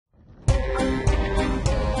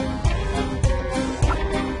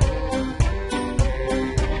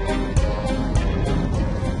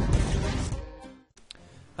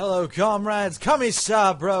Hello, comrades.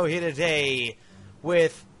 Commissar bro here today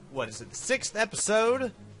with, what is it, the 6th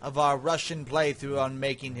episode of our Russian playthrough on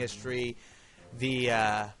Making History, the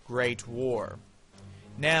Great War.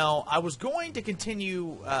 Now, I was going to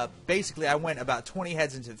continue, basically I went about 20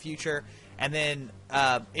 heads into the future, and then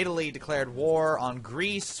Italy declared war on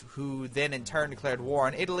Greece, who then in turn declared war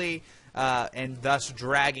on Italy, and thus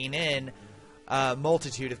dragging in a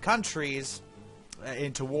multitude of countries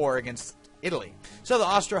into war against Italy. So the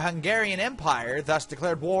Austro-Hungarian Empire thus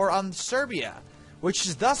declared war on Serbia, which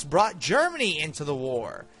has thus brought Germany into the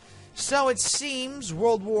war. So it seems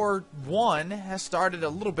World War I has started a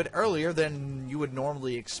little bit earlier than you would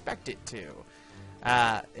normally expect it to.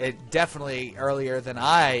 It definitely earlier than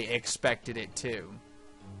I expected it to.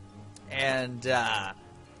 And I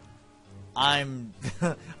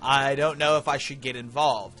don't know if I should get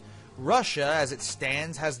involved. Russia, as it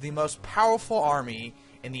stands, has the most powerful army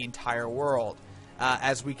in the entire world.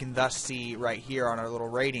 As we can thus see right here on our little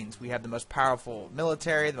ratings, we have the most powerful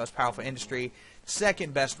military, the most powerful industry,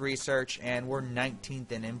 second best research, and we're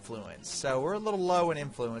 19th in influence. So we're a little low in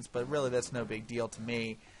influence, but really that's no big deal to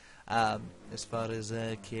me, as far as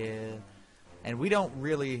I care. And we don't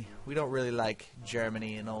really like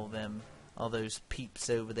Germany and all those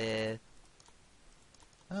peeps over there.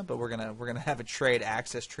 But we're gonna have a trade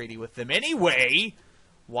access treaty with them anyway.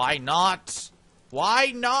 Why not?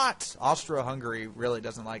 Why not? Austro-Hungary really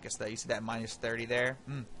doesn't like us, though. You see that minus 30 there?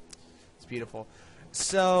 It's beautiful.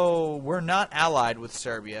 So, we're not allied with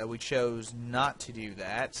Serbia. We chose not to do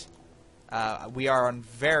that. We are on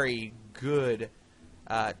very good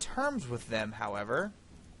terms with them, however.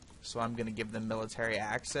 So I'm going to give them military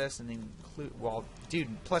access and include... Well,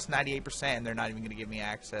 dude, plus 98%, and they're not even going to give me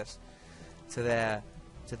access to their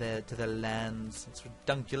lands. It's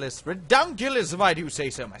redunculous. Redunculous, if I do say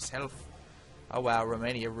so myself. Oh wow,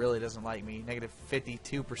 Romania really doesn't like me. Negative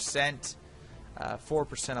 52%.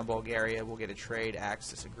 4% on Bulgaria. We'll get a trade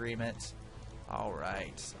access agreement.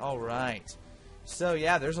 Alright, alright. So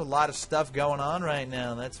yeah, there's a lot of stuff going on right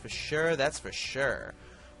now. That's for sure, that's for sure.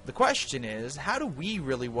 The question is, how do we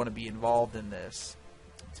really want to be involved in this?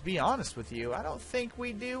 To be honest with you, I don't think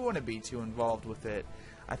we do want to be too involved with it.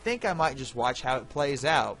 I think I might just watch how it plays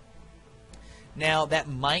out. Now, that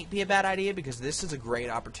might be a bad idea because this is a great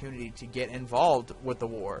opportunity to get involved with the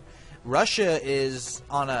war. Russia is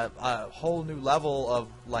on a whole new level of,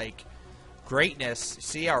 like, greatness.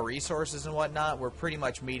 See our resources and whatnot? We're pretty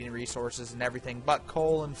much meeting resources and everything but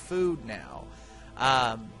coal and food now.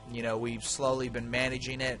 You know, we've slowly been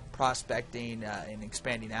managing it, prospecting and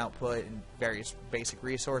expanding output and various basic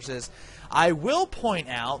resources. I will point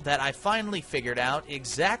out that I finally figured out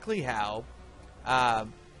exactly how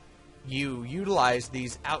you utilize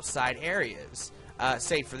these outside areas.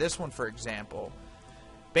 Say for this one, for example,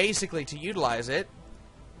 basically to utilize it,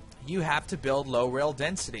 you have to build low rail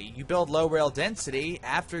density. You build low rail density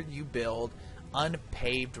after you build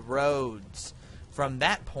unpaved roads. From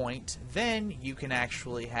that point, then you can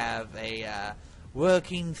actually have a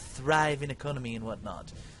working, thriving economy and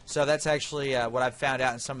whatnot. So that's actually what I've found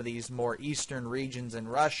out in some of these more eastern regions in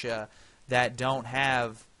Russia that don't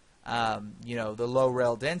have you know, the low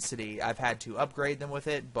rail density. I've had to upgrade them with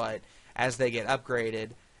it, but as they get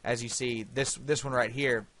upgraded, as you see, this one right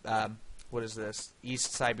here, what is this?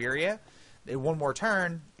 East Siberia. One more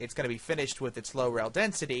turn, it's going to be finished with its low rail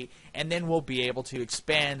density, and then we'll be able to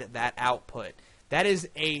expand that output. That is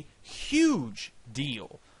a huge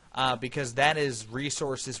deal, because that is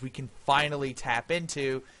resources we can finally tap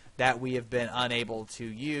into that we have been unable to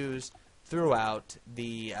use throughout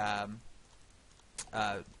the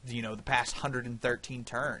you know, the past 113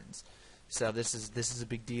 turns. So this is a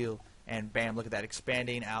big deal. And bam, look at that,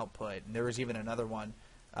 expanding output. And there was even another one,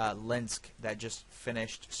 Linsk, that just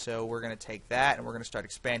finished. So we're going to take that and we're going to start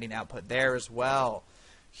expanding output there as well.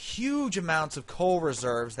 Huge amounts of coal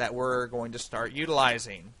reserves that we're going to start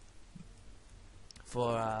utilizing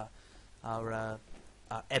for our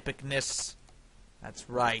epicness. That's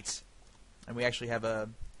right. And we actually have a,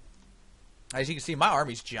 as you can see, my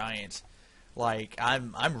army's giant. Like,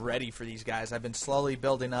 I'm ready for these guys. I've been slowly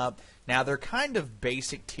building up. Now, they're kind of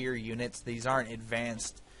basic tier units. These aren't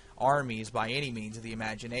advanced armies by any means of the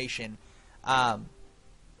imagination. But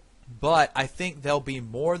I think they'll be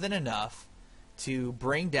more than enough to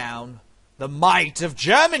bring down the might of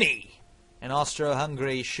Germany and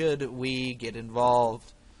Austro-Hungary should we get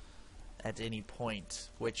involved at any point,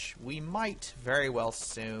 which we might very well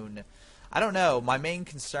soon. I don't know. My main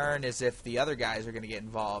concern is if the other guys are going to get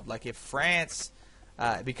involved. Like if France,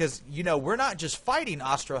 because, you know, we're not just fighting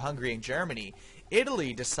Austro-Hungary and Germany.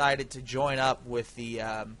 Italy decided to join up with the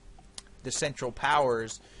Central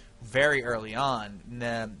Powers very early on,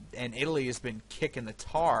 and Italy has been kicking the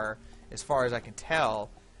tar, as far as I can tell,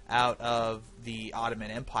 out of the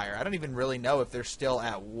Ottoman Empire. I don't even really know if they're still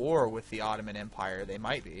at war with the Ottoman Empire. They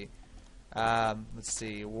might be. Let's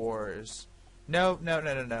see, wars. No.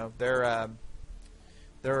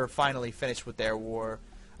 They're finally finished with their war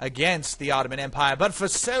against the Ottoman Empire. But for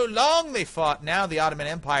so long they fought. Now the Ottoman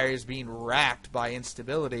Empire is being racked by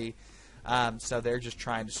instability. So they're just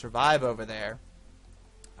trying to survive over there.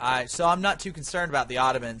 So I'm not too concerned about the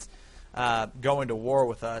Ottomans going to war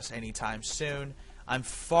with us anytime soon. I'm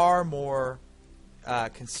far more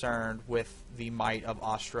concerned with the might of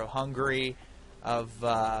Austro-Hungary,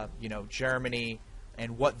 of Germany,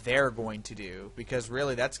 and what they're going to do, because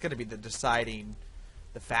really that's going to be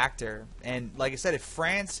the factor. And like I said, if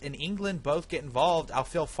France and England both get involved, I'll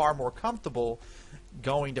feel far more comfortable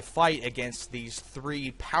going to fight against these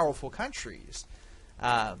three powerful countries.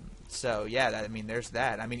 So yeah, I mean, there's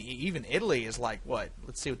that. I mean, even Italy is like, what?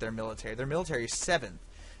 Let's see what their military. Their military is 7th.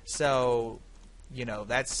 So,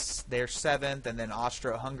 that's their 7th, and then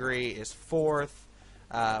Austro-Hungary is 4th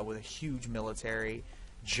with a huge military.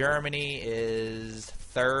 Germany is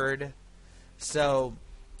 3rd. So,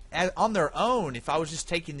 on their own, if I was just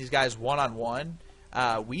taking these guys one-on-one,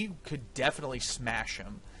 we could definitely smash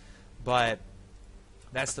them. But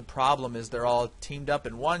that's the problem, is they're all teamed up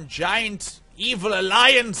in one giant evil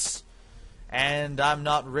alliance, and I'm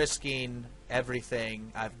not risking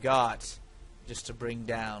everything I've got just to bring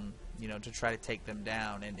down, to try to take them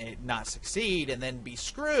down and it not succeed and then be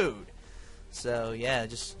screwed. So yeah,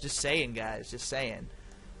 just saying, guys, just saying.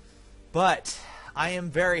 But I am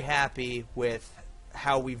very happy with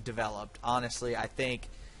how we've developed. Honestly, I think,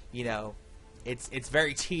 it's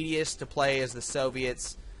very tedious to play as the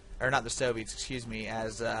Soviets, or not the Soviets, excuse me,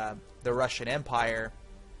 as the Russian Empire,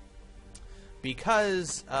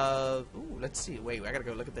 because of, let's see, wait, I gotta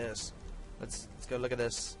go look at this. Let's go look at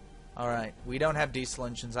this. Alright, we don't have diesel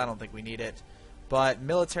engines, I don't think we need it, but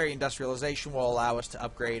military industrialization will allow us to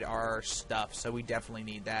upgrade our stuff, so we definitely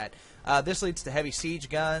need that. This leads to heavy siege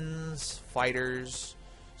guns, fighters,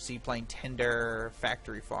 seaplane tender,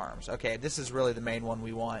 factory farms. Okay, this is really the main one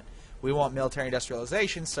we want. We want military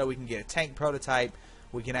industrialization so we can get a tank prototype,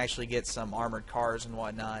 we can actually get some armored cars and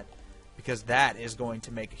whatnot, because that is going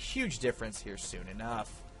to make a huge difference here soon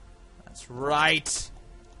enough. That's right.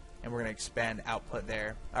 And we're going to expand output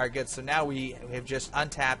there. Alright, good. So now we have just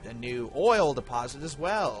untapped a new oil deposit as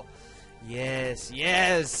well. Yes,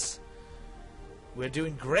 yes. We're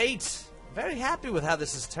doing great. Very happy with how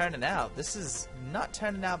this is turning out. This is not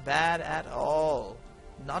turning out bad at all.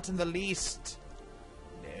 Not in the least.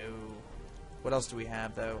 No. What else do we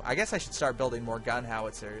have, though? I guess I should start building more gun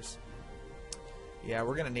howitzers. Yeah,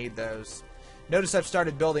 we're going to need those. Notice I've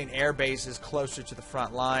started building air bases closer to the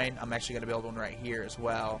front line. I'm actually going to build one right here as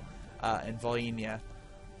well, in Volhynia.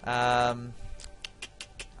 I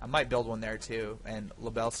might build one there too, and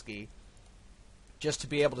Lubelski, just to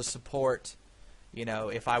be able to support,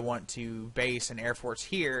 if I want to base an air force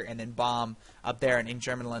here and then bomb up there in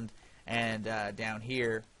Germanland and down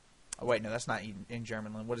here. Oh, wait, no, that's not in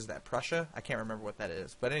Germanland. What is that, Prussia? I can't remember what that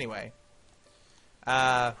is. But anyway.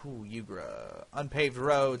 Yugra. Unpaved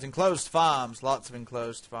roads, enclosed farms, lots of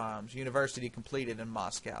enclosed farms. University completed in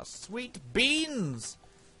Moscow. Sweet beans!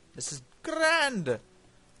 This is grand!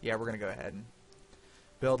 Yeah, we're gonna go ahead and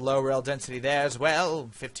build low rail density there as well.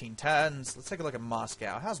 15 tons. Let's take a look at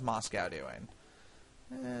Moscow. How's Moscow doing?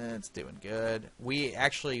 It's doing good. We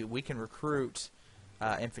can recruit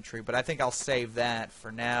infantry, but I think I'll save that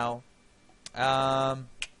for now. What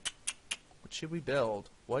should we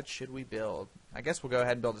build? What should we build? I guess we'll go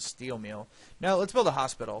ahead and build a steel mill. No, let's build a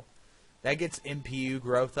hospital. That gets MPU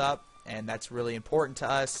growth up, and that's really important to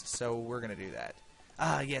us, so we're going to do that.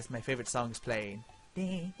 Ah, yes, my favorite song is playing.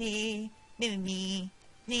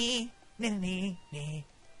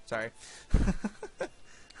 Sorry.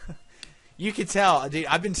 You can tell, dude,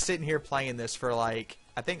 I've been sitting here playing this for like,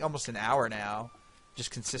 I think almost an hour now.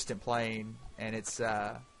 Just consistent playing, and it's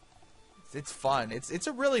fun. It's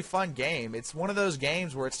a really fun game. It's one of those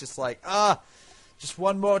games where it's just like, just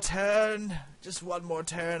one more turn. Just one more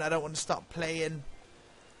turn. I don't want to stop playing.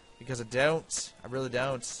 Because I don't. I really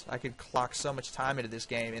don't. I could clock so much time into this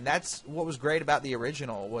game. And that's what was great about the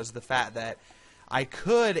original, was the fact that I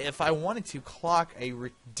could, if I wanted to, clock a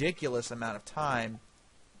ridiculous amount of time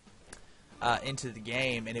into the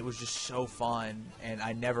game. And it was just so fun. And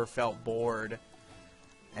I never felt bored.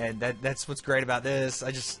 And that's what's great about this.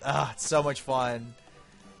 It's so much fun.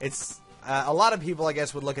 It's a lot of people, I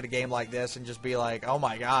guess, would look at a game like this and just be like, oh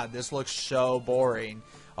my god, this looks so boring.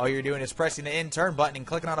 All you're doing is pressing the turn button and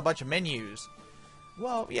clicking on a bunch of menus.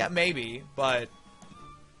 Well, yeah, maybe, but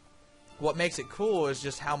what makes it cool is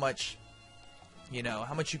just how much,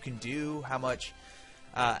 how much you can do, how much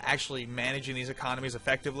actually managing these economies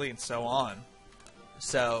effectively, and so on.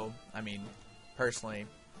 So, I mean, personally,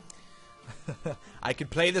 I could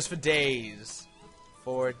play this for days.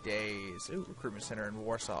 For days. Ooh, recruitment center in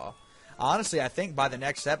Warsaw. Honestly, I think by the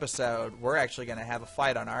next episode, we're actually going to have a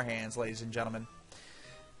fight on our hands, ladies and gentlemen.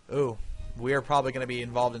 Ooh, we are probably going to be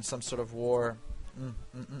involved in some sort of war.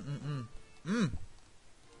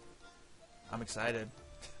 I'm excited.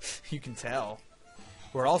 You can tell.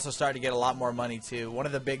 We're also starting to get a lot more money, too. One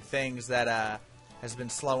of the big things that has been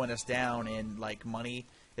slowing us down in, like, money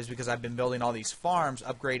is because I've been building all these farms,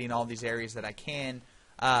 upgrading all these areas that I can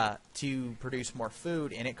to produce more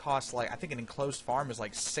food, and it costs, like, I think an enclosed farm is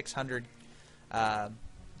like 600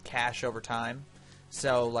 cash over time.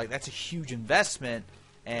 So, like, that's a huge investment,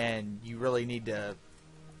 and you really need to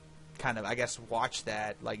kind of, I guess, watch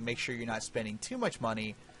that. Like, make sure you're not spending too much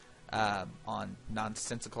money on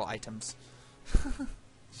nonsensical items.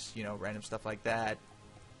 Just, random stuff like that.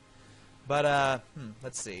 But,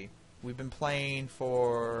 let's see. We've been playing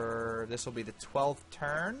for, this will be the 12th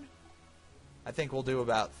turn. I think we'll do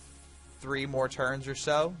about 3 more turns or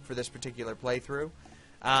so for this particular playthrough.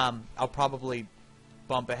 I'll probably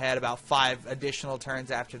bump ahead about 5 additional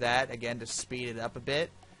turns after that, again, to speed it up a bit.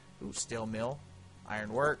 Ooh, steel mill,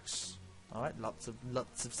 ironworks. All right, lots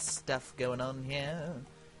of stuff going on here.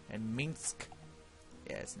 And Minsk.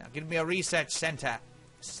 Yes, now give me a research center.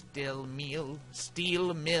 Steel mill.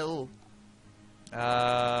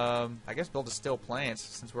 I guess build a steel plant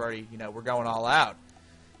since we're already, we're going all out.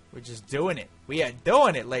 We're just doing it. We are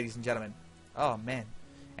doing it, ladies and gentlemen. Oh, man.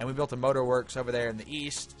 And we built a motor works over there in the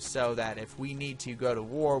east so that if we need to go to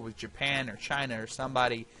war with Japan or China or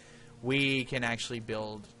somebody, we can actually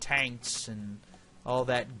build tanks and all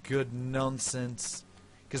that good nonsense.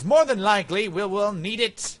 Because more than likely, we will need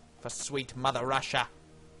it for sweet Mother Russia.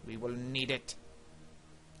 We will need it.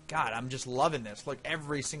 God, I'm just loving this. Look,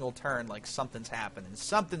 every single turn, like, something's happening.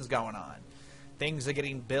 Something's going on. Things are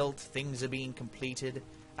getting built. Things are being completed.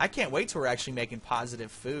 I can't wait till we're actually making positive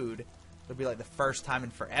food. It'll be like the first time in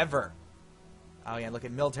forever. Oh, yeah, look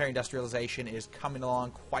at military industrialization is coming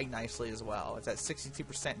along quite nicely as well. It's at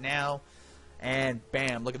 62% now. And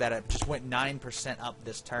bam, look at that. It just went 9% up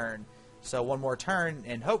this turn. So one more turn,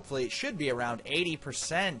 and hopefully it should be around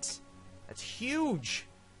 80%. That's huge.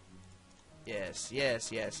 Yes.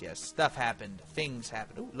 Stuff happened. Things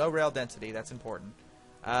happened. Ooh, low rail density. That's important.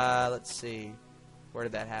 Let's see. Where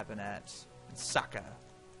did that happen at? In Saka.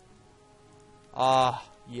 Ah,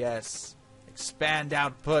 yes. Expand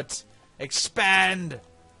output. Expand.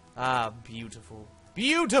 Ah, beautiful.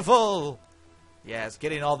 Beautiful. Yes,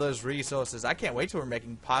 getting all those resources. I can't wait till we're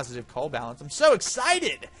making positive coal balance. I'm so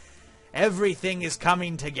excited. Everything is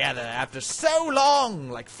coming together after so long.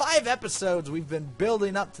 Like 5 episodes we've been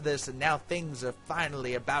building up to this, and now things are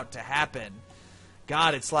finally about to happen.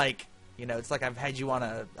 God, it's like, it's like I've had you on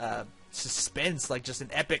a suspense, like just an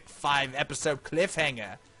epic 5-episode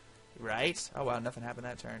cliffhanger. Right? Oh, wow, nothing happened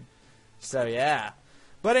that turn. So, yeah.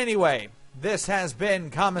 But anyway, this has been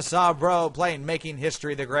Commissar Bro playing Making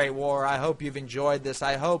History the Great War. I hope you've enjoyed this.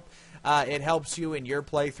 I hope it helps you in your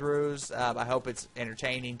playthroughs. I hope it's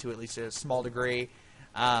entertaining to at least a small degree.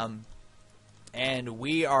 And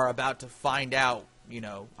we are about to find out,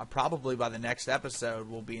 probably by the next episode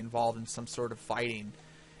we'll be involved in some sort of fighting.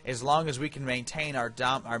 As long as we can maintain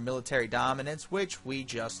our military dominance, which we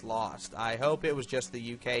just lost. I hope it was just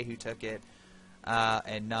the UK who took it,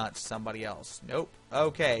 and not somebody else. Nope.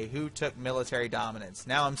 Okay, who took military dominance?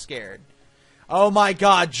 Now I'm scared. Oh my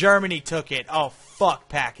god, Germany took it. Oh, fuck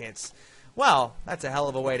packets. Well, that's a hell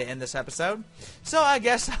of a way to end this episode. So I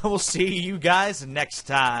guess I will see you guys next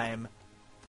time.